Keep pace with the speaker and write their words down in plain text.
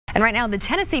And right now, the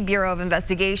Tennessee Bureau of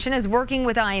Investigation is working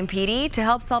with IMPD to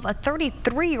help solve a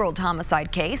 33-year-old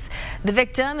homicide case. The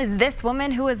victim is this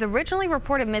woman who was originally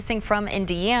reported missing from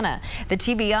Indiana. The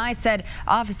TBI said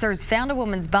officers found a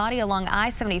woman's body along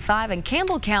I-75 in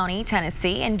Campbell County,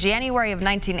 Tennessee in January of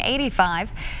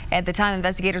 1985. At the time,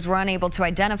 investigators were unable to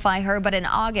identify her, but in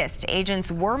August,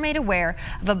 agents were made aware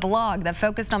of a blog that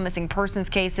focused on missing persons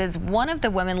cases. One of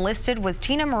the women listed was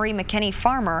Tina Marie McKinney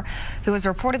Farmer, who was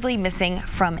reportedly missing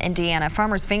from Indiana.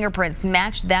 Farmer's fingerprints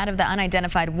matched that of the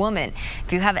unidentified woman.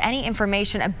 If you have any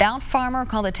information about Farmer,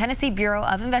 call the Tennessee Bureau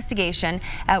of Investigation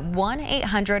at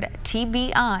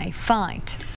 1-800-TBI-FIND.